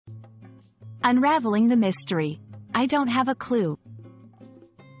Unraveling the mystery. I don't have a clue.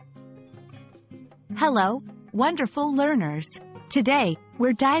 Hello, wonderful learners. Today,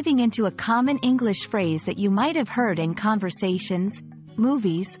 we're diving into a common English phrase that you might have heard in conversations,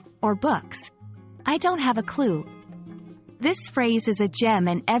 movies, or books. I don't have a clue. This phrase is a gem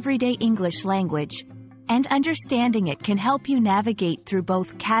in everyday English language, and understanding it can help you navigate through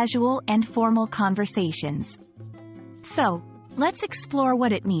both casual and formal conversations. So, let's explore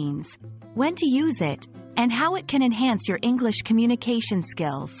what it means, when to use it, and how it can enhance your English communication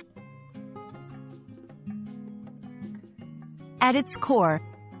skills. At its core,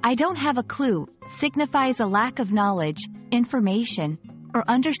 I don't have a clue signifies a lack of knowledge, information, or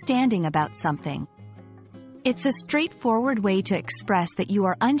understanding about something. It's a straightforward way to express that you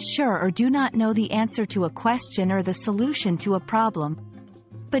are unsure or do not know the answer to a question or the solution to a problem.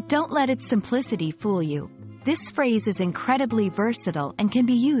 But don't let its simplicity fool you. This phrase is incredibly versatile and can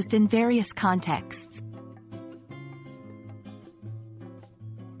be used in various contexts.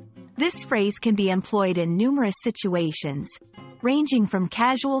 This phrase can be employed in numerous situations, ranging from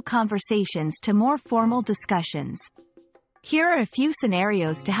casual conversations to more formal discussions. Here are a few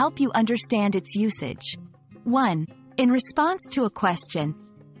scenarios to help you understand its usage. 1. In response to a question.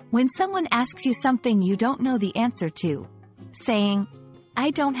 When someone asks you something you don't know the answer to, saying,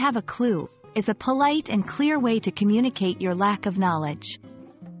 "I don't have a clue," is a polite and clear way to communicate your lack of knowledge.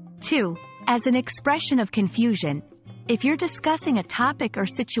 2. As an expression of confusion. If you're discussing a topic or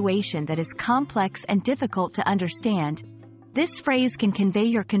situation that is complex and difficult to understand, this phrase can convey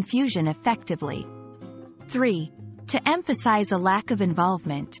your confusion effectively. 3. To emphasize a lack of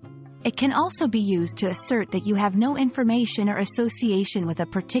involvement. It can also be used to assert that you have no information or association with a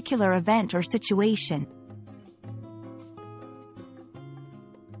particular event or situation.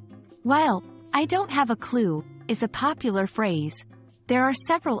 While "I don't have a clue" is a popular phrase, there are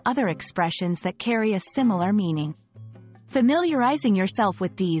several other expressions that carry a similar meaning. Familiarizing yourself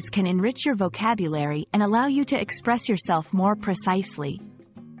with these can enrich your vocabulary and allow you to express yourself more precisely.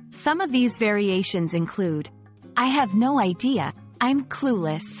 Some of these variations include, "I have no idea," "I'm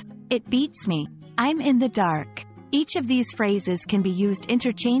clueless," "It beats me," "I'm in the dark." Each of these phrases can be used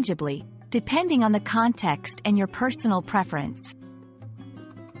interchangeably, depending on the context and your personal preference.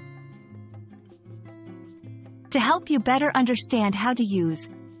 To help you better understand how to use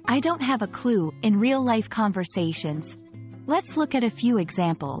 "I don't have a clue" in real-life conversations, let's look at a few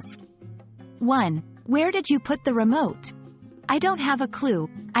examples. 1. Where did you put the remote? I don't have a clue,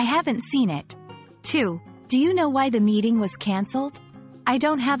 I haven't seen it. 2. Do you know why the meeting was canceled? I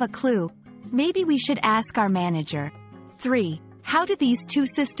don't have a clue, maybe we should ask our manager. 3. How do these two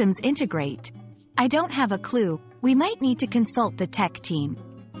systems integrate? I don't have a clue, we might need to consult the tech team.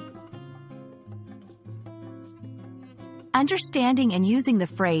 Understanding and using the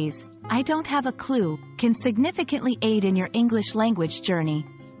phrase, "I don't have a clue," can significantly aid in your English language journey,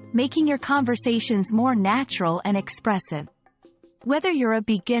 making your conversations more natural and expressive. Whether you're a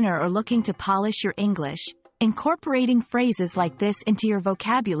beginner or looking to polish your English, incorporating phrases like this into your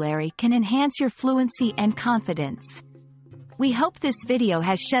vocabulary can enhance your fluency and confidence. We hope this video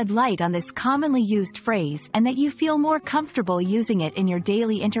has shed light on this commonly used phrase and that you feel more comfortable using it in your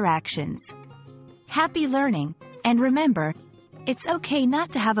daily interactions. Happy learning! And remember, it's okay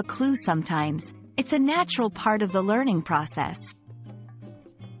not to have a clue sometimes. It's a natural part of the learning process.